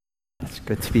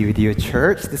Good to be with you,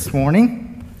 church, this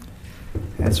morning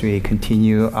as we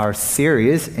continue our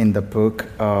series in the book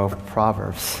of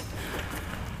Proverbs.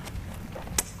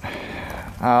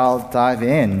 I'll dive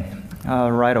in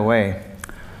right away.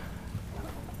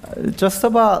 Just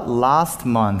about last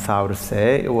month, I would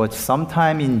say, it was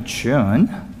sometime in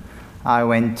June, I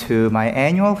went to my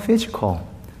annual physical.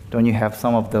 Don't you have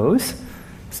some of those?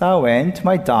 So I went to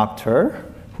my doctor,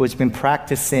 who's been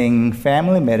practicing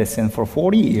family medicine for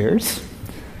 40 years,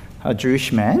 a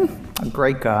Jewish man, a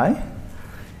great guy.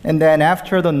 And then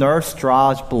after the nurse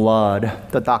draws blood,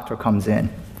 the doctor comes in.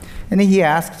 And then he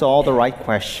asks all the right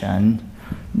questions.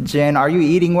 Jen, are you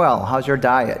eating well? How's your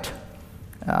diet?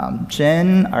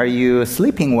 Jen, are you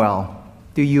sleeping well?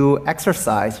 Do you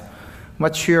exercise?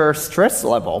 What's your stress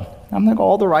level? I'm like,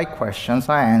 all the right questions.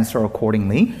 I answer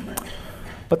accordingly.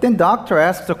 But then doctor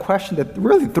asked a question that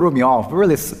really threw me off,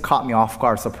 really caught me off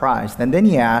guard, surprised. And then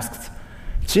he asked,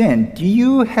 Jen, do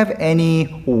you have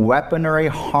any weaponry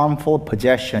harmful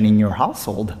possession in your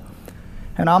household?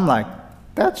 And I'm like,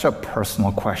 that's a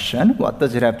personal question. What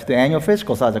does it have to do with annual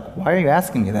physical? So I was like, why are you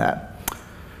asking me that?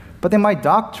 But then my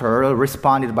doctor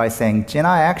responded by saying, Jen,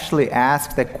 I actually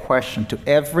asked that question to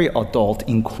every adult,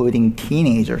 including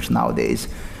teenagers nowadays.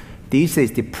 These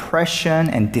days, depression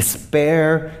and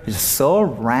despair is so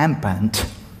rampant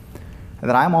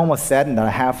that I'm almost saddened that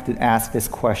I have to ask this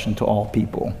question to all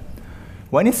people.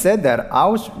 When he said that, I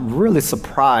was really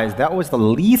surprised. That was the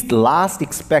last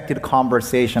expected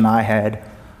conversation I had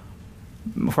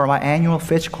for my annual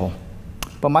physical.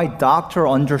 But my doctor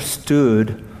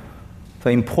understood the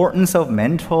importance of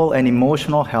mental and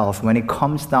emotional health when it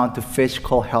comes down to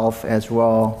physical health as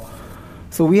well.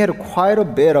 So we had quite a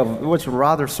bit of, it was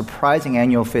rather surprising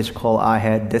annual physical I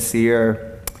had this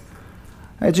year.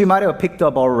 As you might have picked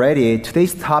up already,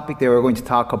 today's topic that we're going to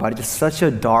talk about is such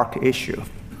a dark issue.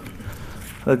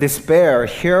 The despair,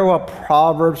 here what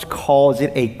Proverbs calls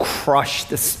it a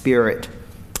crushed spirit,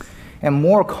 and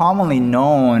more commonly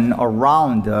known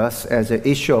around us as an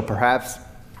issue of perhaps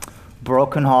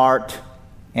broken heart,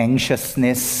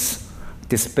 anxiousness,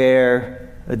 despair,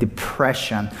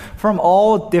 depression, from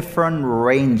all different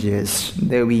ranges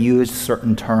that we use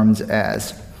certain terms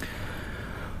as.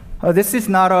 This is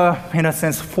not in a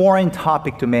sense, foreign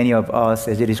topic to many of us,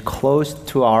 as it is close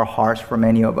to our hearts for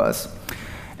many of us.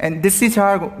 And this is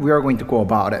how we are going to go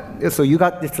about it. So you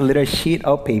got this little sheet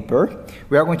of paper.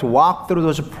 We are going to walk through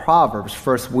those Proverbs.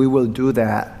 First, we will do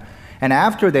that. And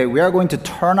after that, we are going to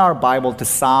turn our Bible to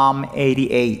Psalm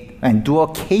 88 and do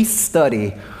a case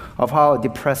study of how a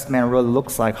depressed man really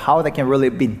looks like, how that can really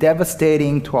be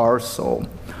devastating to our soul.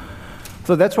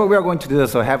 So that's what we are going to do.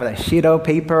 So have a sheet of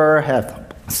paper,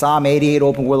 have Psalm 88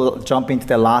 open. We'll jump into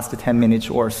the last 10 minutes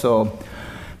or so.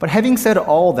 But having said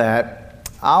all that,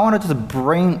 I want to just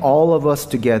bring all of us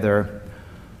together.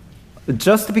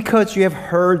 Just because you have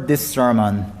heard this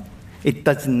sermon, it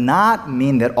does not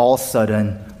mean that all of a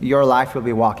sudden your life will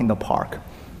be walk in the park.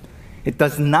 It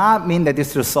does not mean that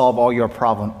this will solve all your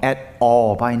problems at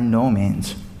all, by no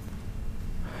means.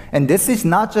 And this is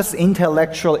not just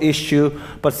intellectual issue,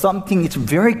 but something that's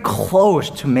very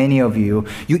close to many of you.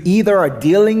 You either are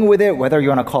dealing with it, whether you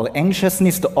want to call it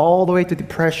anxiousness to all the way to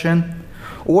depression,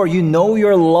 or you know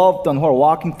your loved one who are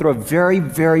walking through a very,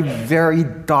 very, very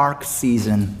dark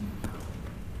season.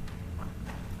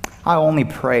 I only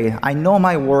pray. I know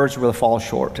my words will fall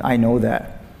short. I know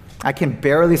that. I can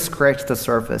barely scratch the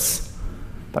surface.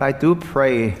 But I do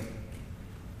pray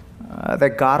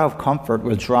that God of comfort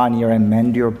will draw near and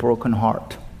mend your broken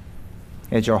heart.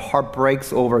 As your heart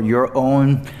breaks over your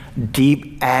own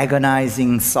deep,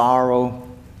 agonizing sorrow,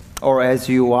 or as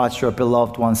you watch your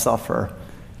beloved one suffer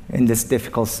in this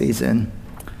difficult season.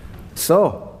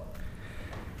 So,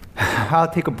 I'll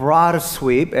take a broader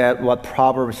sweep at what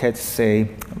Proverbs had to say,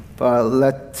 but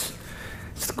let's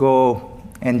go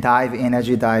and dive in. As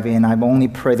you dive in, I only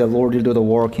pray the Lord will do the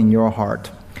work in your heart.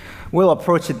 We'll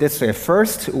approach it this way.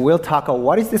 First, we'll talk about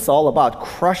what is this all about?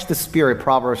 Crush the spirit,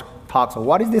 Proverbs talks about.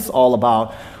 What is this all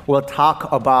about? We'll talk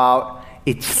about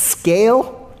its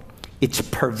scale, its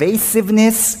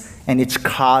pervasiveness, and its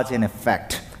cause and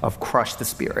effect of crush the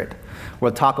spirit.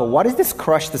 We'll talk about what is this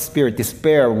crush the spirit,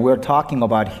 despair we're talking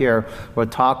about here. We'll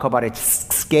talk about its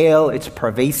scale, its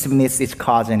pervasiveness, its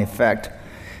cause and effect.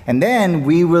 And then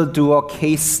we will do a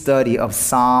case study of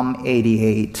Psalm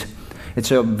 88. It's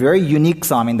a very unique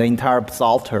psalm in the entire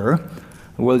Psalter.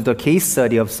 We'll do a case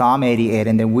study of Psalm 88,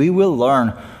 and then we will learn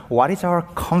what is our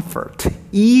comfort,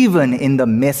 even in the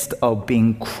midst of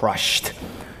being crushed.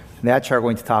 That's what we're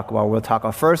going to talk about. We'll talk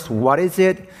about first, what is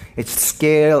it? Its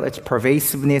scale, its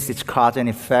pervasiveness, its cause and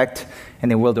effect. And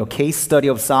then we'll do a case study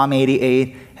of Psalm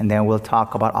 88. And then we'll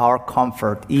talk about our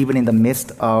comfort, even in the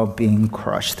midst of being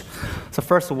crushed. So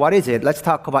first, what is it? Let's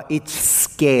talk about its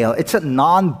scale. It's a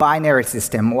non-binary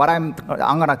system. I'm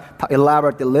going to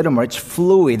elaborate a little more. It's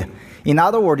fluid. In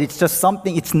other words, it's just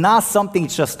something, it's not something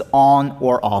it's just on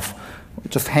or off.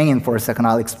 Just hang in for a second,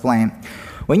 I'll explain.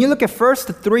 When you look at first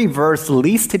three verses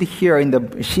listed here in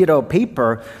the sheet of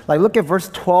paper, like look at verse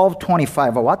 12,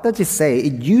 25. What does it say?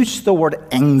 It uses the word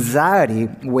anxiety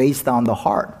weighs down the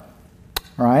heart,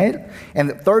 right?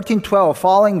 And 13, 12,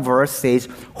 following verse says,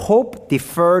 hope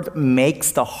deferred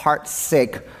makes the heart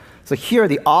sick. So here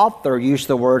the author used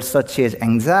the word such as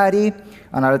anxiety.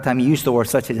 Another time he used the word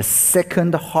such as a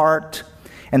sickened heart.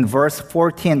 And verse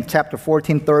 14, chapter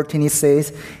 14, 13, it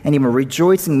says, and even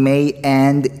rejoicing may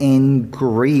end in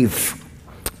grief.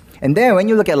 And then when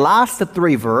you look at last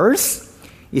three verse,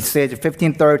 it says,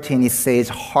 15, 13, it says,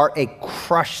 heartache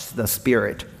crushed the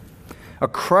spirit. A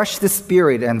crushed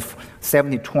spirit, and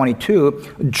 17,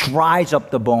 22, dries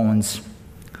up the bones.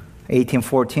 18,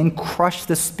 14, crush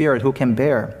the spirit, who can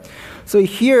bear? So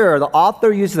here, the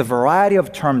author uses a variety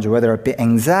of terms, whether it be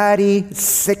anxiety,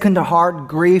 sickened heart,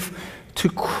 grief, to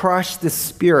crush the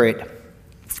spirit.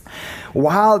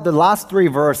 While the last three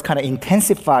verses kind of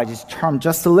intensifies this term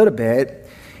just a little bit,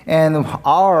 and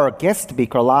our guest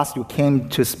speaker last week came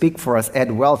to speak for us,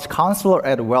 Ed Welch, Counselor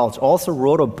Ed Welch, also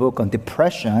wrote a book on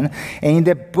depression. And in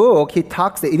that book, he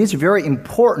talks that it is very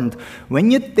important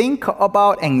when you think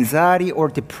about anxiety or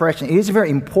depression, it is very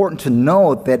important to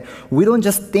know that we don't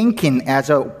just think in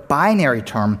as a binary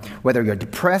term, whether you're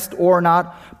depressed or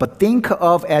not, but think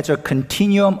of as a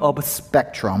continuum of a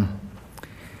spectrum.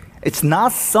 It's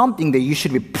not something that you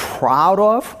should be proud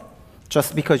of,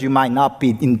 just because you might not be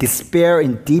in despair,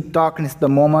 in deep darkness at the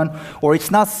moment, or it's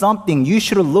not something you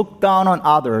should look down on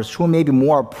others who may be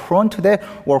more prone to that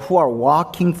or who are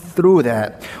walking through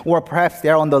that, or perhaps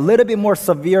they're on the little bit more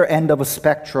severe end of a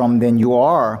spectrum than you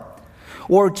are,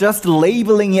 or just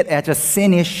labeling it as a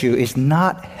sin issue is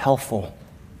not helpful.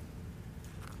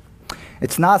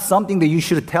 It's not something that you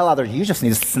should tell others, you just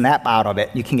need to snap out of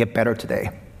it, you can get better today.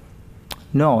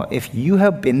 No, if you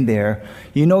have been there,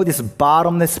 you know this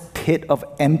bottomless pit of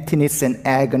emptiness and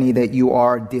agony that you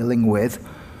are dealing with.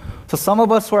 So some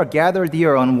of us who are gathered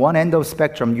here on one end of the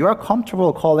spectrum, you are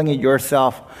comfortable calling it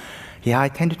yourself, yeah, I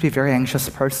tend to be a very anxious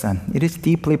person. It is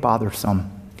deeply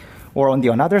bothersome. Or on the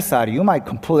other side, you might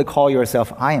completely call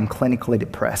yourself, I am clinically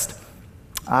depressed.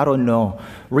 I don't know.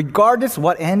 Regardless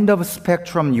what end of the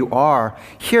spectrum you are,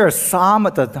 here Psalm,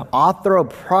 the author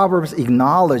of Proverbs,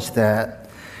 acknowledged that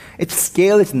its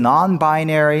scale is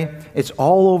non-binary. It's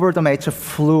all over the map. It's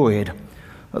fluid.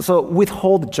 So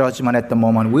withhold judgment at the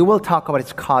moment. We will talk about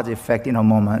its cause effect in a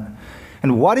moment.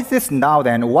 And what is this now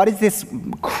then? What is this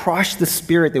crush the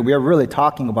spirit that we are really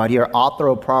talking about here? Author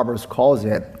of Proverbs calls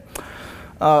it.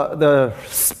 The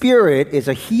spirit is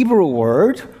a Hebrew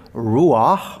word,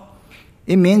 ruach.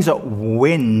 It means a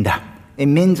wind. It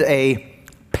means a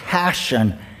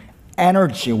passion,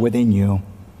 energy within you.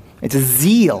 It's a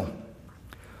zeal.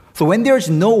 So when there's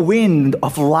no wind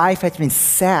of life has been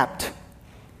sapped,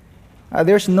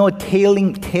 there's no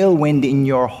tailwind in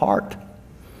your heart.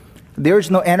 There's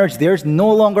no energy. There's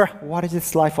no longer, what is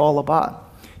this life all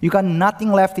about? You got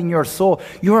nothing left in your soul.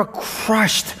 You are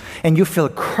crushed and you feel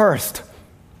cursed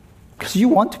because you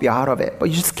want to be out of it, but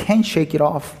you just can't shake it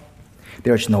off.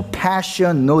 There's no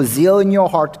passion, no zeal in your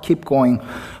heart to keep going,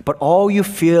 but all you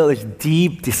feel is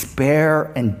deep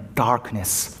despair and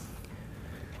darkness.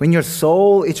 When your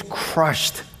soul is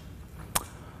crushed,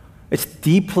 it's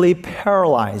deeply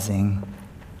paralyzing.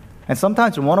 And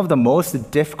sometimes one of the most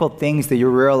difficult things that you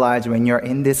realize when you're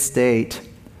in this state,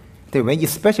 that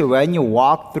especially when you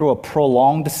walk through a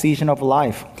prolonged season of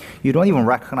life, you don't even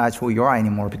recognize who you are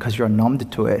anymore because you're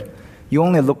numbed to it. You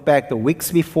only look back the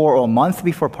weeks before or months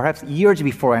before, perhaps years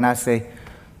before, and I say,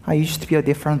 I used to be a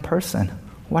different person.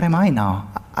 What am I now?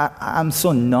 I'm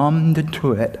so numbed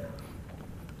to it.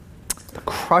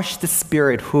 Crush the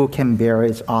spirit, who can bear,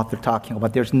 is author talking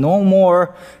about. There's no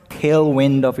more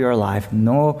tailwind of your life.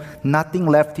 Nothing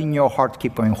left in your heart to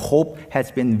keep going. Hope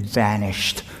has been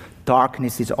vanished.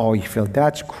 Darkness is all you feel.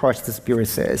 That's crush the spirit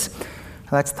says.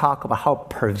 Let's talk about how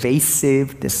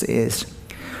pervasive this is.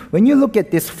 When you look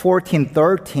at this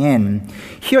 14:13,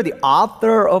 here the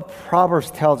author of Proverbs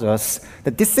tells us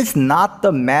that this is not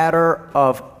the matter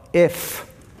of if,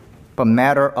 but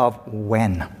matter of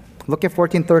when. Look at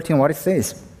 14:13, what it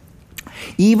says.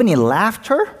 Even in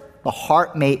laughter, the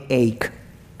heart may ache,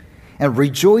 and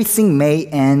rejoicing may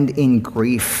end in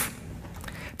grief.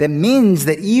 That means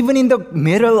that even in the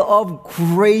middle of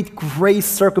great, great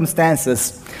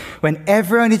circumstances, when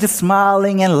everyone is just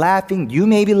smiling and laughing, you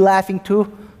may be laughing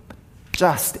too,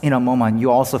 just in a moment,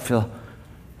 you also feel,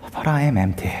 but I am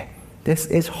empty. This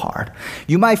is hard.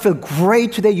 You might feel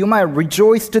great today, you might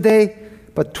rejoice today,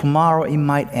 but tomorrow it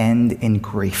might end in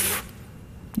grief.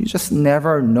 You just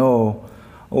never know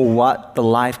what the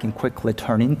life can quickly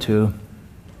turn into.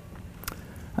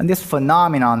 And this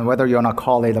phenomenon, whether you want to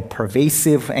call it a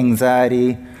pervasive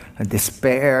anxiety, a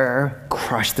despair,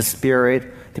 crushed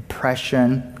spirit,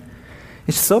 depression,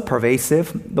 it's so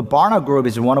pervasive. The Barna Group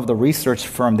is one of the research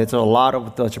firms that does a lot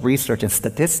of those research and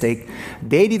statistics.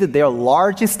 They did their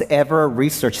largest ever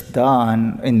research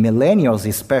done in millennials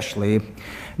especially.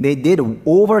 They did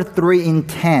over 3 in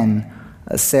 10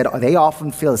 said they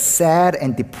often feel sad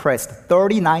and depressed.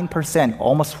 39%,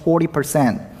 almost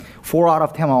 40%. 4 out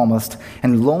of 10 almost.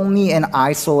 And lonely and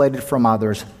isolated from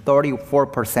others.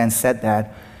 34% said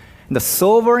that. The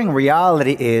sobering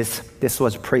reality is this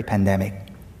was pre-pandemic.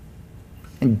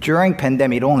 And during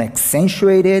pandemic, it only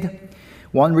accentuated.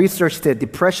 One research said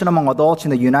depression among adults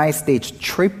in the United States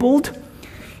tripled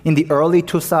in the early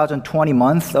 2020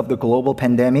 months of the global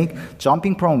pandemic,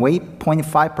 jumping from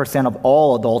 8.5% of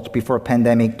all adults before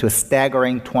pandemic to a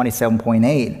staggering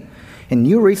 27.8%. And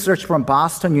new research from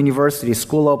Boston University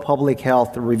School of Public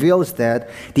Health reveals that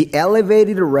the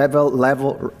elevated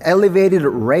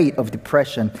rate of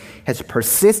depression has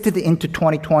persisted into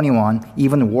 2021,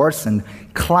 even worsened,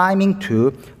 climbing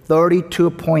to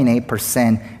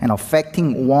 32.8% and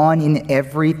affecting 1 in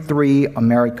every 3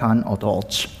 American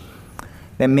adults.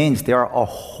 That means there are a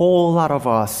whole lot of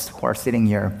us who are sitting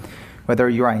here, whether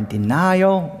you are in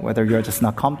denial, whether you're just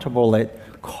not comfortable with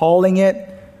calling it,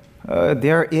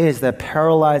 there is that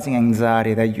paralyzing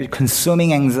anxiety, that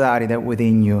consuming anxiety that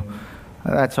within you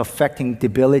that's affecting,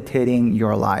 debilitating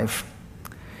your life.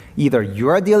 Either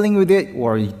you're dealing with it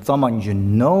or someone you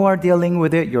know are dealing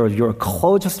with it, your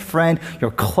closest friend, your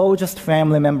closest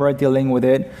family member are dealing with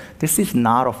it. This is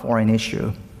not a foreign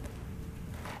issue.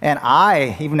 And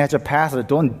I, even as a pastor,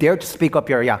 don't dare to speak up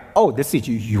here, this is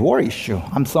your issue.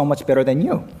 I'm so much better than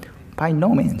you. By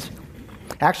no means.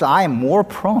 Actually, I am more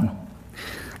prone.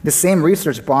 The same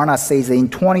research, Barna says that in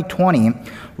 2020,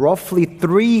 roughly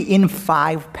 3 in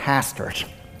 5 pastors,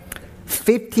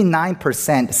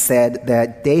 59% said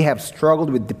that they have struggled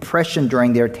with depression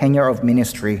during their tenure of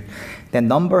ministry. That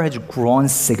number has grown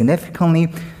significantly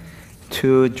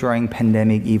to during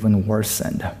pandemic even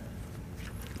worsened.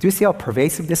 Do you see how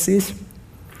pervasive this is?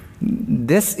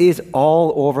 This is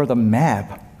all over the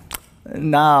map.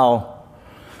 Now,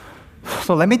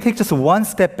 so let me take just one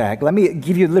step back. Let me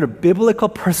give you a little biblical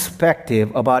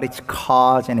perspective about its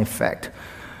cause and effect.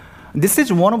 This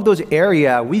is one of those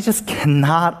areas we just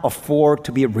cannot afford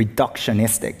to be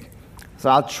reductionistic. So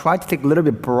I'll try to take a little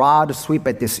bit broad sweep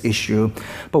at this issue,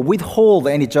 but withhold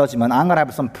any judgment. I'm going to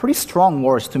have some pretty strong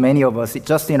words to many of us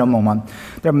just in a moment.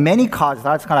 There are many causes.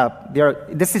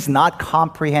 This is not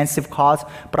comprehensive cause,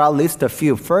 but I'll list a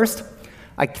few. First,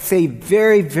 I say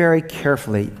very, very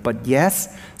carefully, but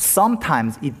yes,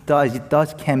 sometimes it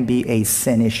can be a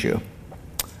sin issue.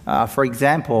 For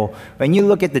example, when you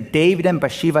look at the David and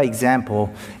Bathsheba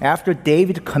example, after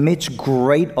David commits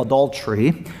great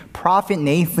adultery, prophet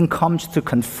Nathan comes to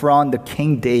confront the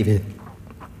King David.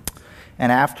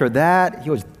 And after that,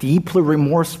 he was deeply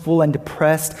remorseful and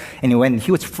depressed. And when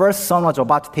his first son was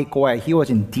about to take away, he was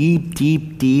in deep,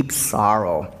 deep, deep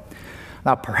sorrow.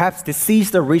 Now, perhaps this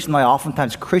is the reason why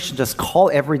oftentimes Christians just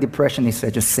call every depression they say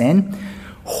just sin.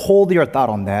 Hold your thought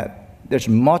on that. There's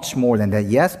much more than that,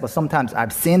 yes, but sometimes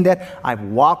I've seen that. I've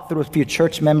walked through a few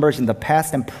church members in the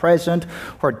past and present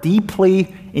who are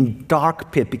deeply in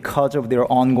dark pit because of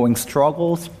their ongoing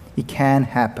struggles. It can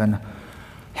happen.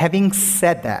 Having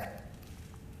said that,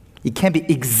 it can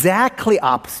be exactly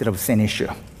opposite of sin issue.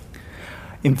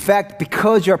 In fact,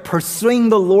 because you're pursuing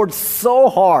the Lord so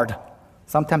hard,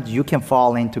 sometimes you can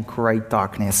fall into great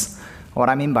darkness. What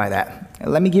I mean by that?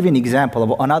 Let me give you an example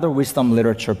of another wisdom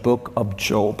literature book of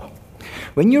Job.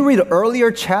 When you read earlier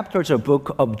chapters of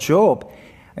book of Job,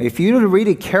 if you read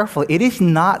it carefully, it is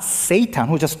not Satan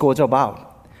who just goes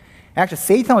about. Actually,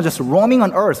 Satan was just roaming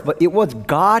on earth, but it was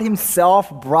God himself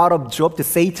brought up Job to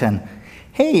Satan.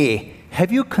 Hey,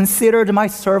 have you considered my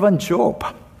servant Job?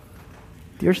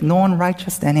 There's no one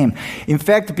righteous than him. In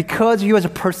fact, because he was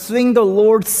pursuing the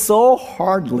Lord so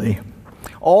hardly,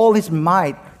 all his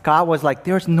might, God was like,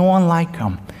 there's no one like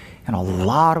him. And a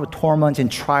lot of torment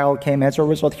and trial came as a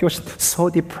result. He was so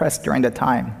depressed during that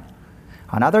time.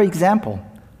 Another example,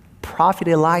 Prophet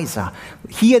Elijah.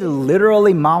 He had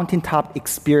literally mountaintop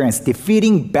experience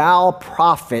defeating Baal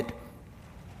prophet.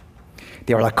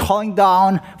 They were like calling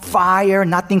down fire,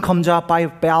 nothing comes up by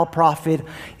Baal prophet.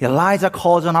 Elijah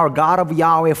calls on our God of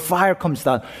Yahweh, fire comes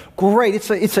down. Great,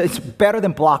 it's better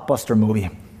than blockbuster movie.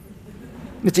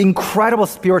 It's incredible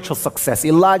spiritual success.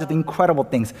 Elijah did incredible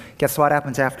things. Guess what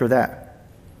happens after that?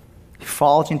 He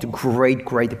falls into great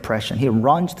depression. He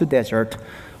runs to desert.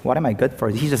 What am I good for?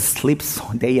 He just sleeps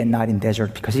day and night in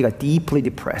desert because he got deeply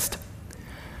depressed.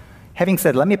 Having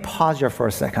said, let me pause here for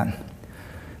a second.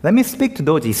 Let me speak to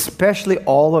those, especially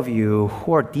all of you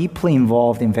who are deeply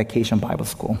involved in Vacation Bible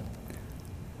School.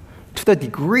 To the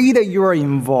degree that you are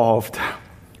involved,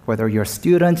 whether you're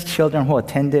students, children who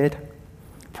attended,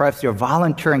 perhaps you're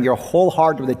volunteering your whole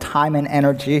heart with the time and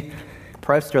energy,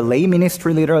 perhaps you're lay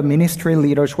ministry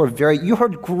leaders who are you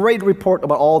heard great report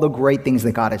about all the great things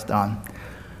that God has done.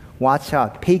 Watch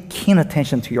out. Pay keen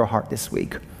attention to your heart this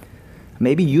week.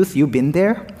 Maybe youth, you've been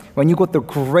there. When you go to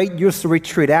great youth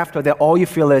retreat, after that, all you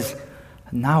feel is,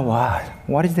 now what?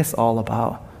 What is this all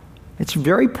about? It's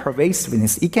very pervasive in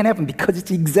this. It can happen because it's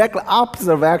the exact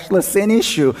opposite of actually a sin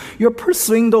issue. You're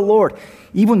pursuing the Lord.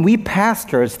 Even we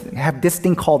pastors have this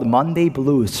thing called Monday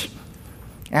blues.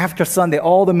 After Sunday,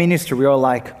 all the ministry, we are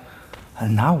like,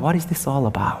 now what is this all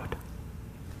about?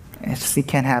 It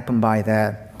can happen by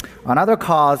that. Another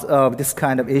cause of this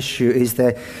kind of issue is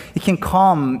that it can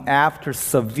come after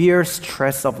severe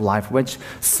stress of life, when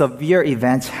severe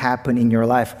events happen in your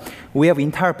life. We have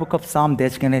entire book of Psalm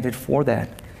designated for that.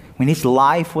 When his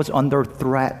life was under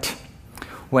threat,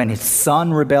 when his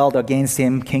son rebelled against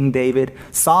him, King David,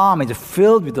 Psalm is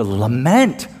filled with a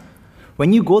lament.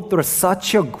 When you go through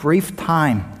such a grief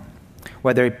time,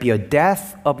 whether it be a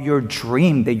death of your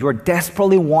dream, that you're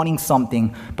desperately wanting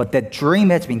something, but that dream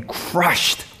has been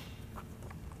crushed,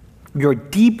 you're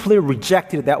deeply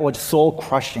rejected, that was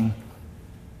soul-crushing.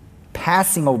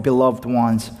 Passing of beloved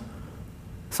ones.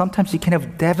 Sometimes it can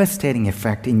have devastating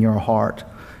effect in your heart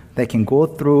that can go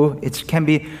through.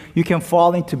 You can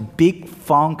fall into big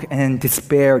funk and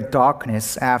despair,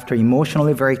 darkness after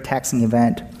emotionally very taxing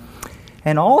event.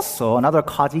 And also, another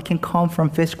cause, it can come from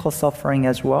physical suffering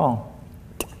as well.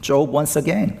 Job, once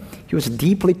again, he was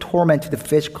deeply tormented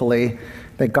physically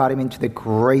that got him into the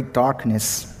great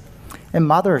darkness. And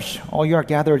mothers, all you are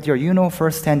gathered here, you know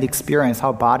firsthand experience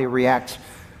how body reacts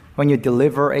when you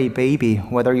deliver a baby,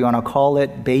 whether you want to call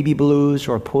it baby blues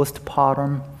or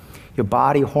postpartum. Your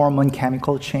body hormone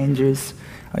chemical changes,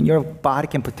 and your body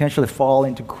can potentially fall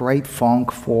into great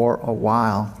funk for a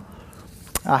while.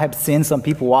 I have seen some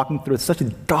people walking through such a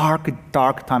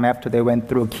dark time after they went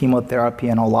through chemotherapy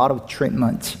and a lot of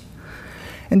treatment.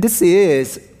 And this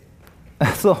is,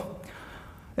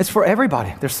 it's for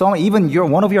everybody. There's so many, even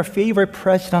one of your favorite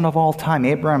president of all time,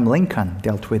 Abraham Lincoln,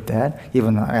 dealt with that.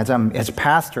 Even as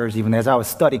pastors, even as I was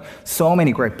studying, so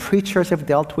many great preachers have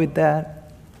dealt with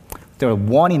that. There are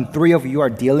 1 in 3 of you are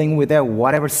dealing with that,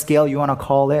 whatever scale you want to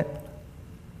call it.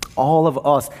 All of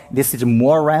us, this is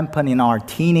more rampant in our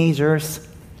teenagers.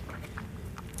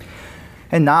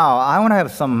 And now, I want to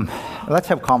have let's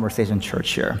have conversation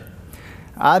church here.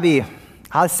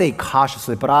 I'll say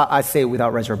cautiously, but I say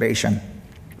without reservation.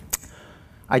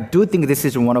 I do think this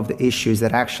is one of the issues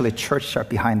that actually churches are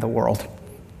behind the world.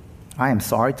 I am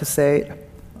sorry to say it,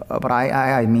 but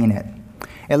I mean it.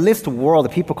 At least the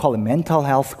world, people call it mental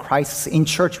health crisis. In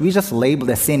church, we just label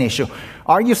it a sin issue.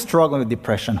 Are you struggling with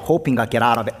depression, hoping God get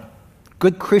out of it?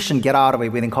 Good Christian get out of it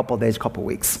within a couple of days, couple of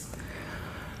weeks.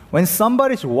 When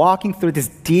somebody's walking through this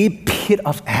deep pit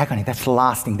of agony, that's the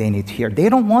last thing they need to hear. They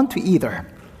don't want to either.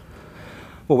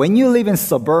 But when you live in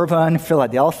suburban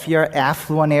Philadelphia,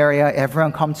 affluent area,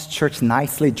 everyone comes to church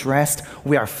nicely dressed.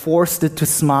 We are forced to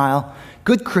smile.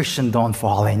 Good Christian don't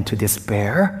fall into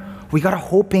despair. We got to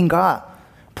hope in God.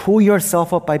 Pull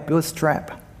yourself up by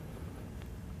bootstrap.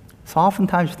 So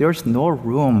oftentimes there's no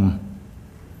room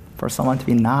for someone to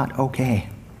be not okay.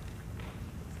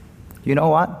 You know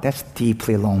what? That's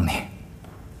deeply lonely.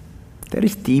 That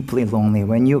is deeply lonely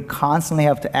when you constantly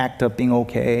have to act up being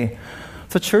okay.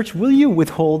 So church, will you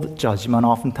withhold judgment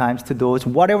oftentimes to those,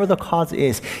 whatever the cause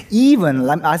is? Even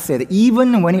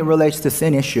when it relates to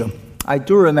sin issue. I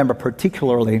do remember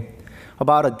particularly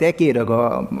about a decade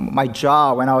ago, my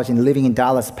job when I was living in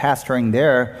Dallas, pastoring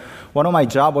there, one of my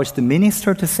jobs was to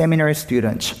minister to seminary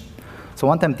students. So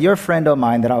one time, a dear friend of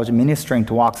mine that I was ministering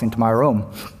to walks into my room.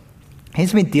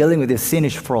 He's been dealing with this sin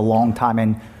issue for a long time,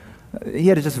 and he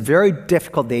had just a very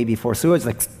difficult day before, so he was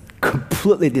like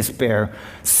completely despair,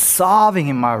 sobbing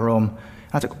in my room.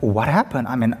 I was like, what happened?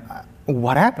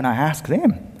 What happened? I asked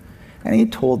him. And he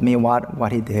told me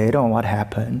what he did or what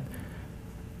happened.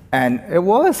 And it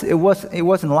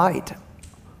wasn't light.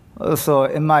 So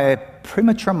in my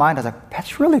premature mind, I was like,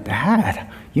 that's really bad.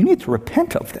 You need to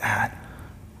repent of that.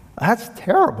 That's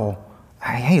terrible.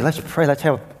 Hey, let's pray. Let's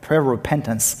have a prayer of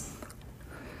repentance.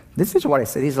 This is what I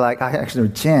said. He's like, actually,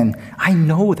 Jen, I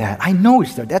know that. I know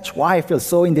it's there. That's why I feel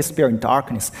so in despair and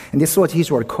darkness. And this is what his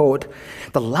word quote.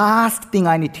 The last thing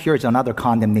I need to hear is another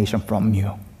condemnation from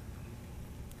you.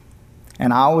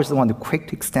 And I was the one quick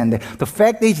to extend it. The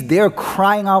fact that he's there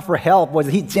crying out for help was,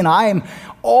 Jen,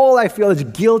 all I feel is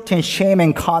guilt and shame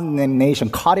and condemnation,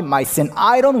 caught in my sin.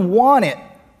 I don't want it.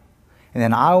 And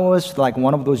then I was like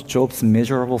one of those Job's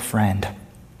miserable friend.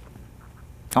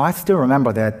 Oh, I still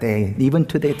remember that day, even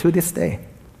today, to this day.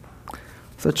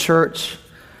 So church,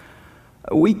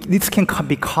 this can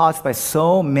be caused by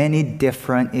so many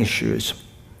different issues.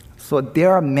 So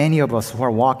there are many of us who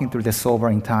are walking through this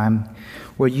sobering time.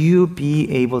 Will you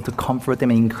be able to comfort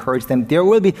them and encourage them? There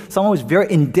will be someone who's very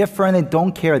indifferent and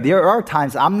don't care. There are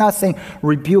times, I'm not saying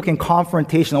rebuke and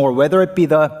confrontation, or whether it be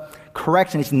the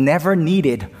correction is never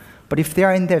needed. But if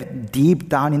they're deep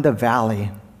down in the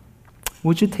valley,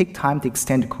 would you take time to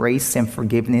extend grace and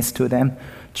forgiveness to them?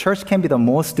 Church can be the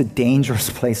most dangerous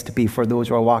place to be for those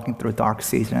who are walking through a dark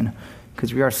season,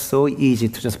 because we are so easy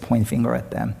to just point finger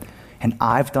at them. And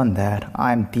I've done that.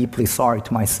 I'm deeply sorry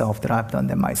to myself that I've done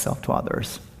that myself to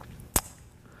others.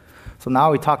 So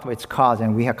now we talked about its cause,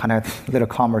 and we have kind of a little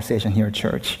conversation here at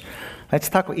church. Let's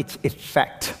talk about its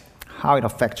effect, how it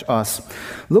affects us.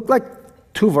 Look like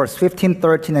 2 verse 15,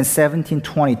 13, and 17,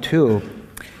 22.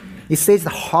 It says the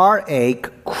heartache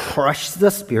crushes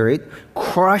the spirit,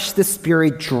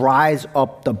 dries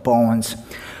up the bones.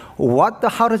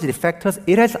 How does it affect us?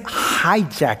 It has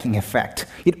hijacking effect.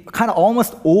 It kind of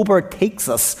almost overtakes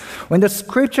us. When the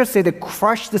scriptures say that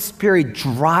crush the spirit,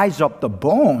 dries up the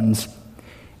bones,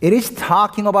 it is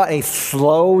talking about a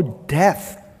slow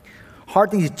death.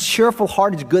 Heart is cheerful,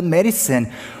 heart is good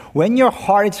medicine. When your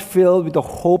heart is filled with the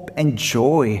hope and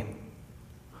joy,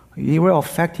 it will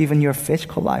affect even your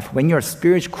physical life. When your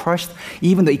spirit is crushed,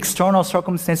 even the external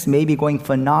circumstance may be going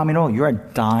phenomenal, you are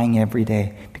dying every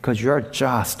day because you are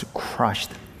just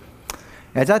crushed.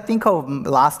 As I think of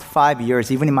the last 5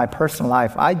 years, even in my personal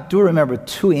life, I do remember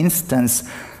 2 instances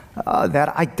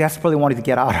that I desperately wanted to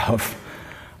get out of.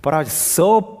 But I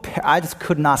just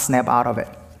could not snap out of it.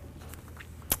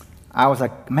 I was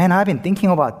like, man, I've been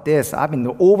thinking about this. I've been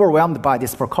overwhelmed by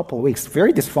this for a couple of weeks.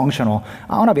 Very dysfunctional.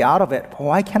 I want to be out of it.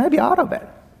 Why can't I be out of it?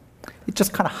 It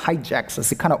just kind of hijacks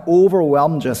us. It kind of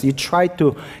overwhelms us. You try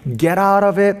to get out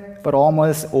of it, but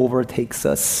almost overtakes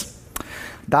us.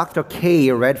 Dr.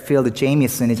 Kay Redfield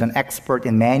Jamieson is an expert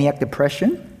in maniac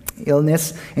depression,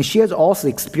 illness, and she has also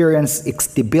experienced its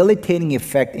debilitating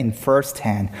effect in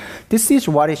firsthand. This is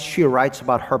what she writes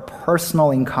about her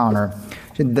personal encounter.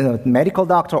 The medical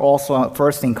doctor also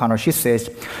first encounter, she says,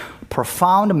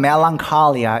 profound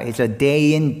melancholia is a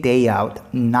day in, day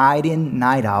out, night in,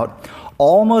 night out,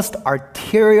 almost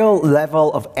arterial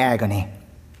level of agony.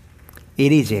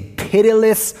 It is a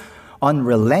pitiless,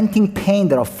 unrelenting pain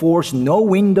that affords no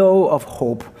window of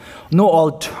hope, no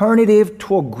alternative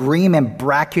to a grim and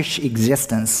brackish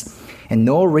existence, and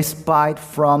no respite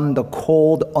from the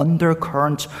cold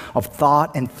undercurrent of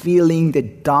thought and feeling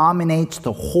that dominates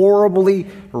the horribly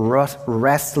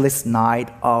restless night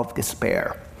of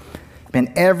despair.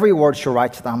 And every word she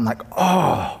writes down, I'm like,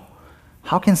 oh,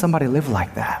 how can somebody live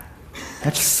like that?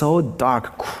 That's so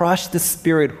dark. Crush the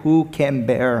spirit, who can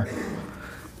bear?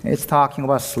 It's talking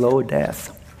about slow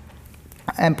death.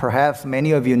 And perhaps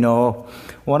many of you know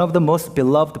one of the most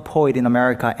beloved poets in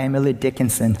America, Emily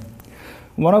Dickinson.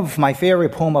 One of my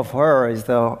favorite poems of her is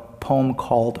the poem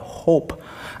called Hope.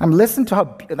 I'm listening to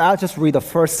her, and I'll just read the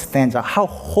first stanza. How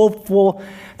hopeful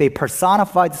they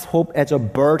personify this hope as a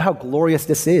bird. How glorious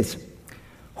this is.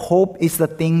 Hope is the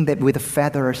thing that with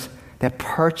feathers that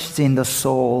perches in the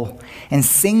soul and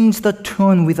sings the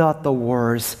tune without the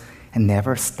words and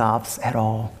never stops at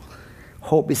all.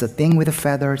 Hope is a thing with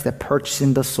feathers that perches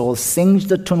in the soul, sings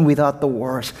the tune without the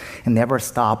words and never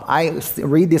stop. I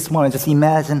read this one and just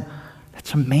imagine,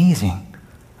 that's amazing.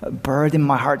 A bird in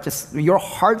my heart, just your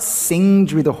heart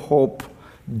sings with the hope,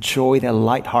 joy, that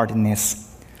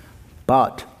lightheartedness.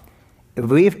 But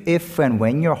if and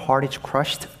when your heart is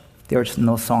crushed, there's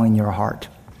no song in your heart.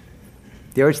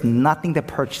 There is nothing that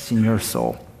perches in your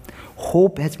soul.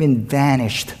 Hope has been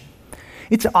vanished.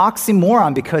 It's an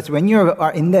oxymoron because when you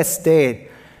are in that state,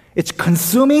 it's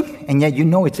consuming and yet you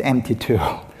know it's empty too.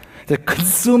 The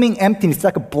consuming emptiness, it's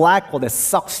like a black hole that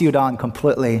sucks you down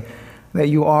completely. That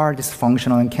you are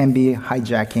dysfunctional and can be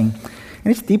hijacking.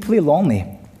 And it's deeply lonely.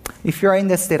 If you're in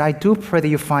that state, I do pray that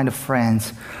you find a friend,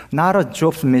 not a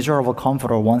Job's miserable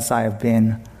comforter once I have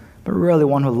been, but really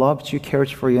one who loves you, cares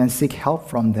for you, and seek help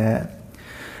from that.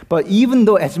 But even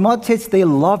though as much as they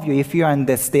love you, if you are in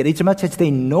this state, as much as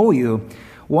they know you,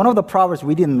 one of the Proverbs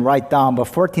we didn't write down, but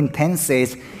 14:10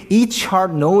 says, each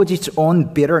heart knows its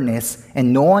own bitterness,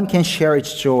 and no one can share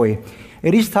its joy.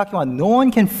 It is talking about no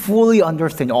one can fully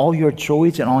understand all your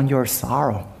joys and all your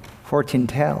sorrow.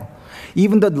 14:10.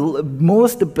 Even the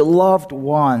most beloved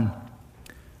one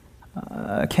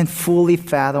can fully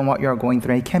fathom what you're going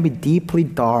through. It can be deeply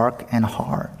dark and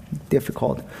hard,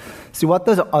 difficult. See, what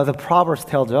does the Proverbs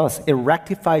tells us? It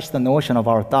rectifies the notion of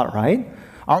our thought, right?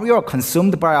 Aren't we all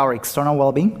consumed by our external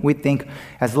well-being? We think,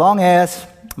 as long as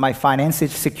my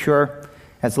finances is secure,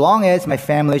 as long as my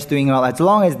family is doing well, as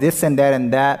long as this and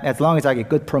that, as long as I get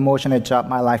good promotion at job,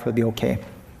 my life will be okay.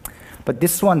 But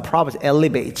this one, Proverbs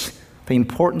elevates the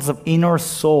importance of inner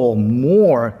soul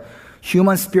more.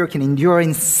 Human spirit can endure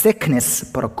in sickness,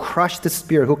 but a crushed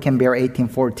spirit who can bear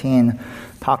 18:14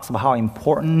 talks about how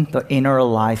important the inner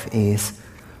life is.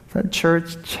 So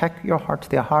church, check your heart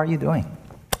today. How are you doing?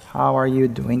 How are you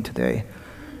doing today?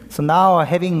 So now,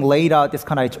 having laid out this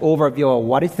kind of overview of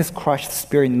what is this crushed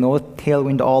spirit, no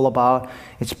tailwind all about,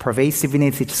 its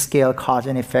pervasiveness, its scale, cause,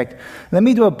 and effect, let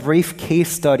me do a brief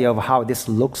case study of how this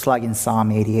looks like in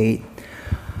Psalm 88.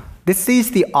 This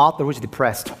is the author who's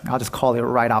depressed. I'll just call it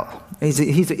right out.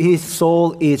 His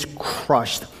soul is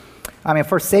crushed. I mean,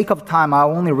 for sake of time,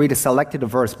 I'll only read a selected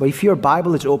verse, but if your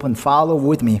Bible is open, follow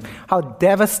with me. How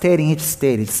devastating each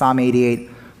state is. Psalm 88,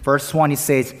 verse 1, it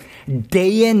says,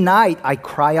 day and night I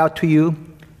cry out to you.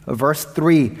 Verse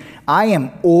 3, I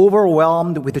am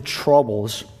overwhelmed with the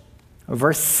troubles.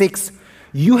 Verse 6,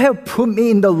 you have put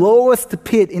me in the lowest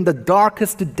pit, in the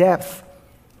darkest depth.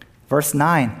 Verse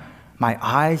 9, my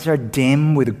eyes are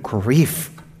dim with grief.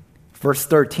 Verse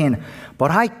 13, but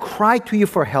I cry to you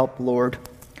for help, Lord.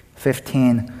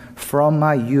 15, from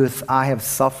my youth I have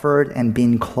suffered and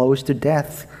been close to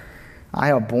death. I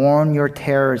have borne your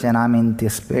terrors and I'm in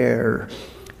despair.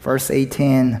 Verse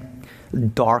 18,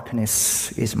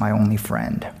 darkness is my only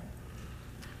friend.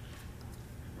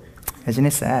 Isn't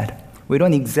it sad? We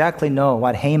don't exactly know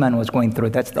what Haman was going through.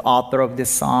 That's the author of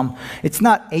this psalm. It's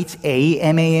not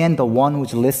H-A-M-A-N, the one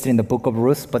who's listed in the book of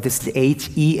Ruth, but this is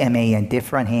H-E-M-A-N,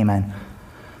 different Haman.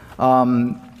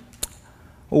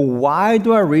 Why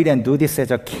do I read and do this as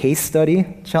a case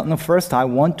study? Cheltenham, first, I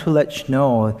want to let you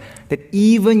know that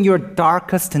even your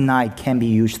darkest night can be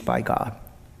used by God.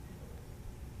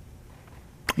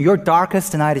 Your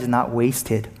darkest night is not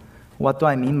wasted. What do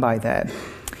I mean by that?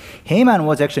 Haman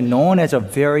was actually known as a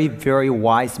very, very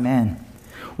wise man.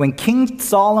 When King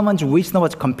Solomon's wisdom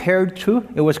was compared to,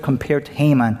 it was compared to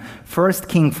Haman. 1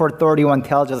 King 4:31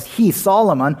 tells us he,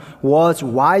 Solomon, was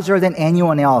wiser than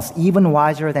anyone else, even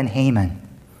wiser than Haman.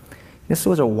 This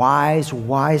was a wise,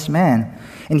 wise man.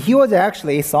 And he was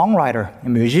actually a songwriter, a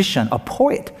musician, a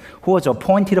poet who was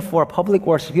appointed for public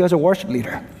worship. He was a worship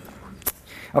leader.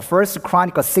 1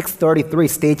 Chronicles 6:33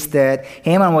 states that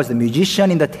Haman was the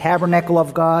musician in the tabernacle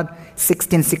of God.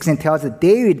 16:16 tells us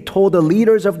David told the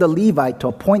leaders of the Levites to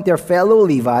appoint their fellow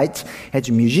Levites as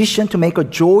a musician to make a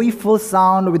joyful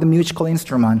sound with a musical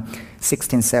instrument.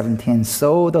 16:17.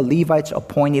 So the Levites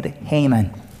appointed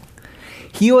Haman.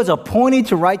 He was appointed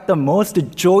to write the most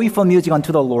joyful music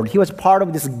unto the Lord. He was part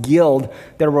of this guild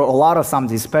that wrote a lot of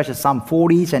psalms, especially Psalm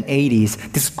 40s and 80s.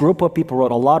 This group of people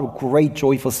wrote a lot of great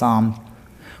joyful psalms.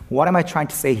 What am I trying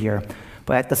to say here?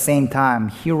 But at the same time,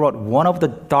 he wrote one of the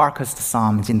darkest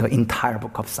psalms in the entire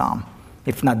book of Psalm,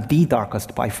 if not the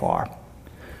darkest by far.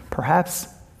 Perhaps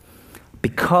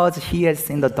because he is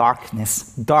in the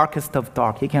darkness, darkest of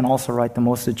dark, he can also write the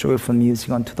most joyful music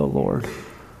unto the Lord.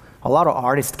 A lot of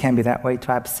artists can be that way,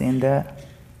 too. I've seen that.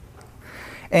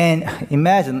 And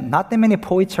imagine, not that many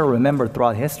poets are remembered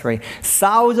throughout history.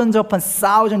 Thousands upon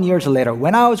thousands years later,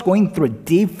 when I was going through a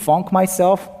deep funk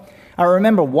myself, I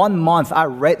remember 1 month I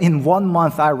read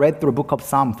through the book of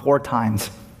Psalm 4 times.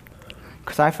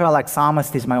 Because I felt like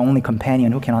Psalmist is my only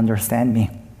companion who can understand me.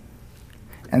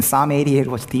 And Psalm 88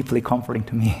 was deeply comforting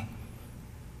to me.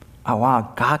 Oh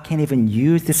wow, God can even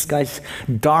use this guy's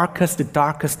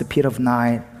darkest pit of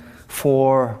night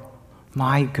for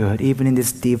my good, even in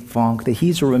this deep funk, that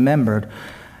he's remembered.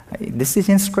 This is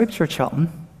in Scripture, Cheltenham.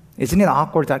 Isn't it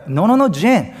awkward? Like, no,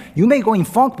 Jen, you may go in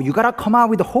funk, but you got to come out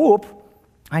with hope.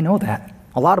 I know that.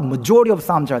 Majority of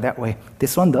Psalms are that way.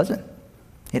 This one doesn't.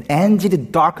 It ends in the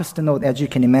darkest note, as you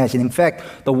can imagine. In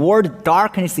fact, the word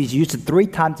darkness is used 3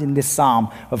 times in this Psalm.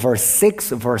 Verse 6,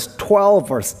 verse 12,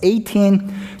 verse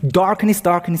 18.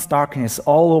 Darkness,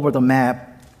 all over the map.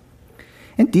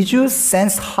 And did you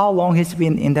sense how long he's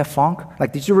been in that funk?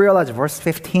 Like, did you realize verse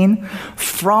 15?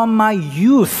 From my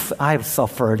youth I have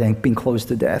suffered and been close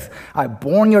to death. I've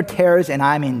borne your terrors and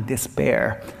I'm in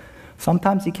despair.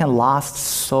 Sometimes it can last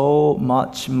so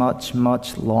much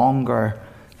longer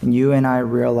than you and I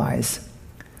realize.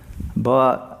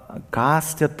 But God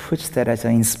still puts that as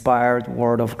an inspired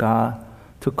word of God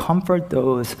to comfort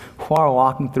those who are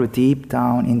walking through deep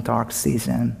down in dark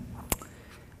season.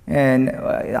 And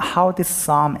how this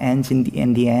psalm ends in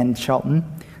the end, Shelton,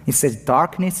 it says,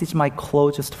 darkness is my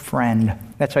closest friend.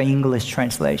 That's our English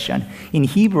translation. In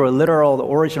Hebrew, literal, the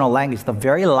original language, the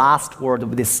very last word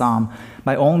of this psalm,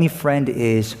 my only friend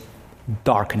is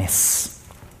darkness.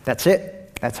 That's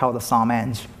it. That's how the psalm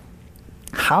ends.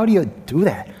 How do you do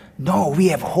that? No, we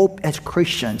have hope as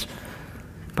Christians.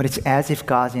 But it's as if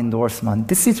God's endorsement.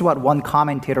 This is what one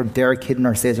commentator, Derek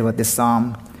Kidner, says about this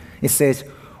psalm. It says,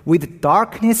 with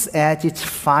darkness as its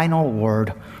final word,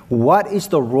 what is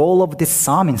the role of this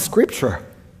psalm in Scripture?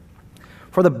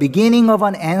 For the beginning of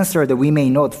an answer that we may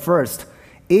note first,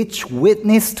 each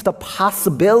witness to the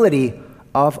possibility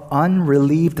of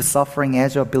unrelieved suffering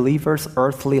as a believer's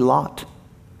earthly lot.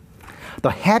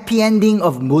 The happy ending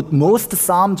of most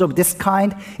psalms of this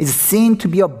kind is seen to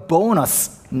be a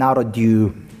bonus, not a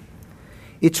due.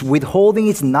 Its withholding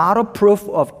is not a proof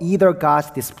of either God's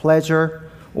displeasure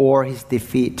or his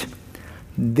defeat.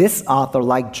 This author,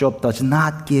 like Job, does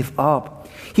not give up.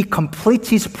 He completes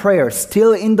his prayer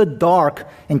still in the dark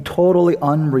and totally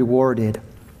unrewarded.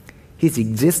 His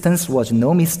existence was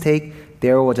no mistake.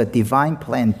 There was a divine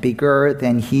plan bigger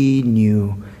than he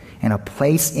knew, and a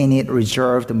place in it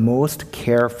reserved most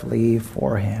carefully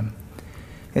for him.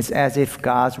 It's as if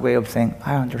God's way of saying,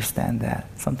 I understand that.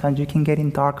 Sometimes you can get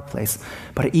in dark place,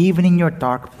 but even in your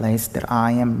dark place, that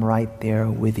I am right there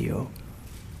with you.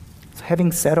 So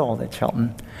having said all that,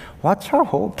 Shelton, what's your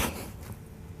hope?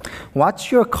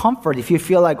 What's your comfort if you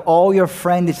feel like all your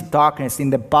friend is darkness in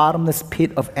the bottomless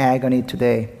pit of agony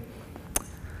today?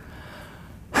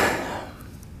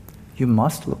 You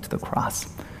must look to the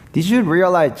cross. Did you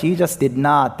realize Jesus did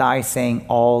not die saying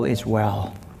all is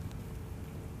well?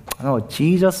 No,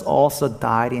 Jesus also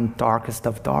died in darkest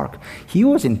of dark. He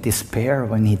was in despair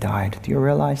when he died. Do you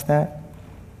realize that?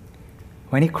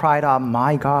 When he cried out,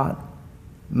 my God,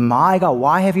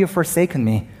 why have you forsaken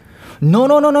me?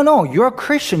 No, you're a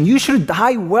Christian. You should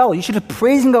die well. You should be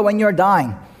praising God when you're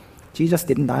dying. Jesus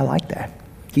didn't die like that.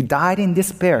 He died in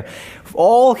despair.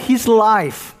 All his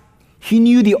life, he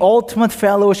knew the ultimate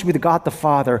fellowship with God the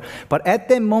Father. But at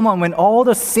that moment when all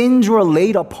the sins were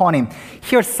laid upon him,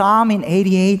 here Psalm in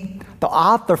 88, the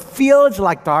author feels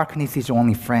like darkness is his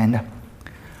only friend.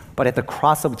 But at the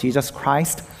cross of Jesus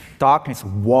Christ, darkness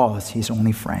was his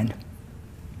only friend.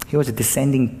 He was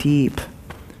descending deep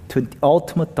to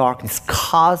ultimate darkness,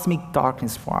 cosmic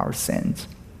darkness for our sins.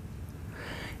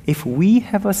 If we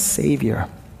have a Savior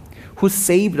who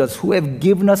saved us, who have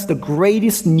given us the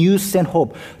greatest news and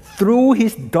hope through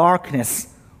his darkness,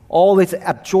 all its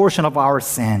absorption of our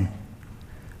sin,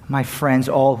 my friends,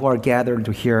 all who are gathered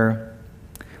to hear,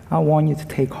 I want you to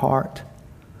take heart.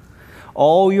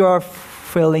 All you are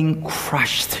feeling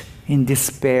crushed in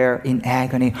despair, in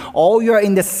agony, all you are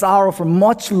in the sorrow for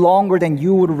much longer than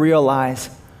you would realize,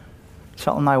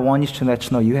 Shelton, I want you to let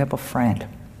you know you have a friend.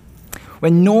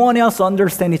 When no one else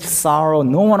understands its sorrow,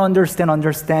 no one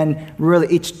understand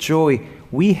really its joy,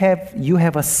 you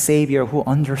have a Savior who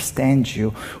understands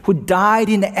you, who died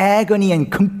in agony and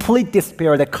complete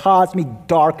despair, the cosmic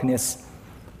darkness.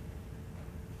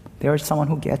 There is someone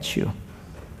who gets you.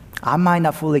 I might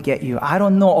not fully get you. I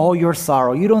don't know all your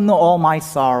sorrow. You don't know all my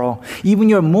sorrow. Even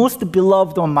your most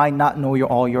beloved one might not know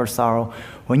all your sorrow.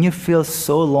 When you feel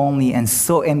so lonely and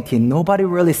so empty, nobody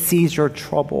really sees your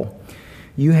trouble,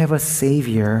 you have a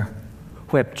Savior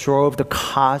who absorbed the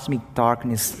cosmic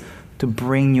darkness to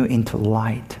bring you into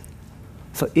light.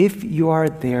 So if you are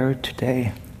there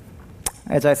today,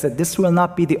 as I said, this will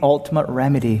not be the ultimate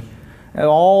remedy.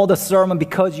 All the sermon,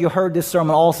 because you heard this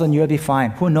sermon, all of a sudden you'll be fine.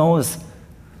 Who knows?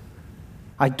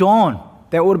 I don't.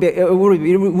 It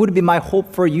would be my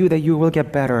hope for you that you will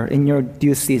get better in your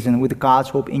due season with God's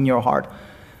hope in your heart.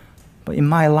 But it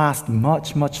might last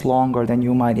much longer than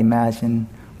you might imagine,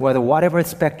 whatever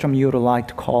spectrum you would like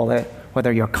to call it,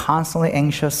 whether you're constantly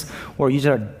anxious or you just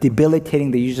are debilitating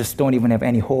that you just don't even have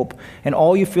any hope. And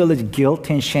all you feel is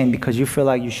guilt and shame because you feel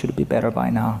like you should be better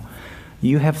by now.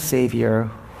 You have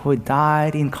Savior who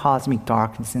died in cosmic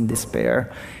darkness and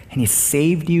despair, and he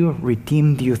saved you,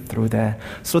 redeemed you through that,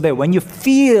 so that when you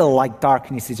feel like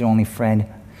darkness is your only friend,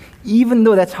 even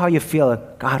though that's how you feel,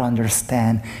 God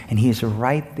understands, and he is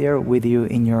right there with you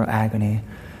in your agony.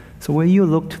 So will you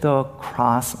look to the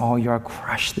cross, all you are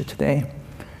crushed today?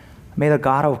 May the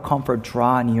God of comfort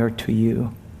draw near to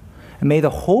you. And may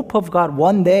the hope of God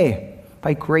one day,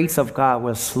 by grace of God,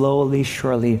 will slowly,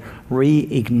 surely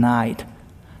reignite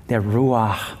the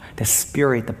ruach, the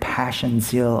spirit, the passion,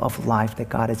 zeal of life that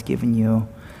God has given you.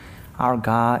 Our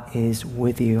God is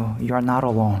with you. You are not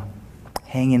alone.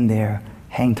 Hang in there.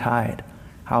 Hang tight.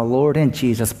 Our Lord and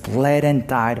Jesus bled and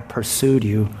died, pursued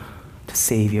you to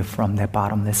save you from that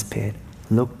bottomless pit.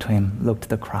 Look to him. Look to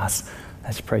the cross.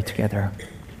 Let's pray together.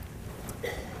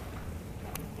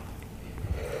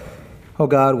 Oh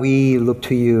God, we look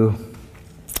to you.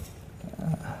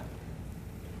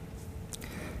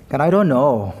 God, I don't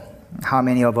know how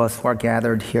many of us who are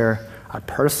gathered here are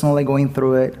personally going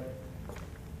through it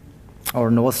or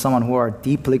know someone who are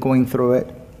deeply going through it.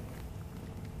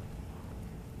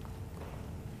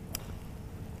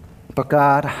 But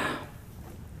God,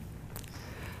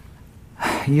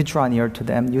 you draw near to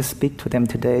them. You speak to them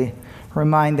today.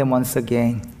 Remind them once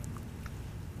again.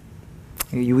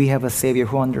 We have a Savior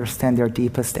who understands their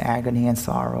deepest agony and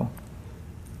sorrow.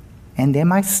 And they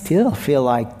might still feel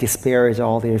like despair is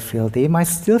all they feel. They might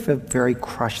still feel very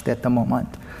crushed at the moment.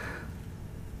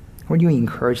 Will you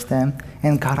encourage them?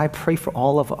 And God, I pray for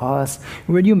all of us.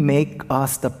 Will you make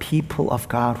us the people of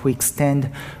God who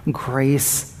extend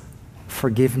grace,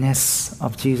 forgiveness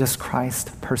of Jesus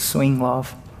Christ, pursuing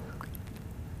love?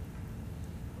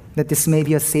 That this may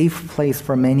be a safe place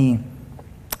for many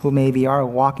who maybe are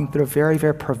walking through a very,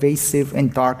 very pervasive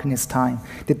and darkness time,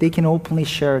 that they can openly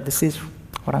share, this is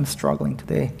what I'm struggling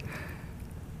today.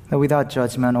 That without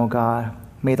judgment, oh God,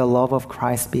 may the love of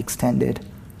Christ be extended.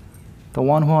 The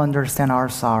one who understands our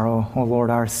sorrow, oh Lord,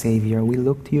 our Savior, we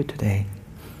look to you today.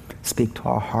 Speak to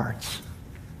our hearts.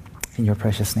 In your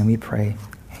precious name we pray.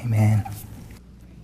 Amen.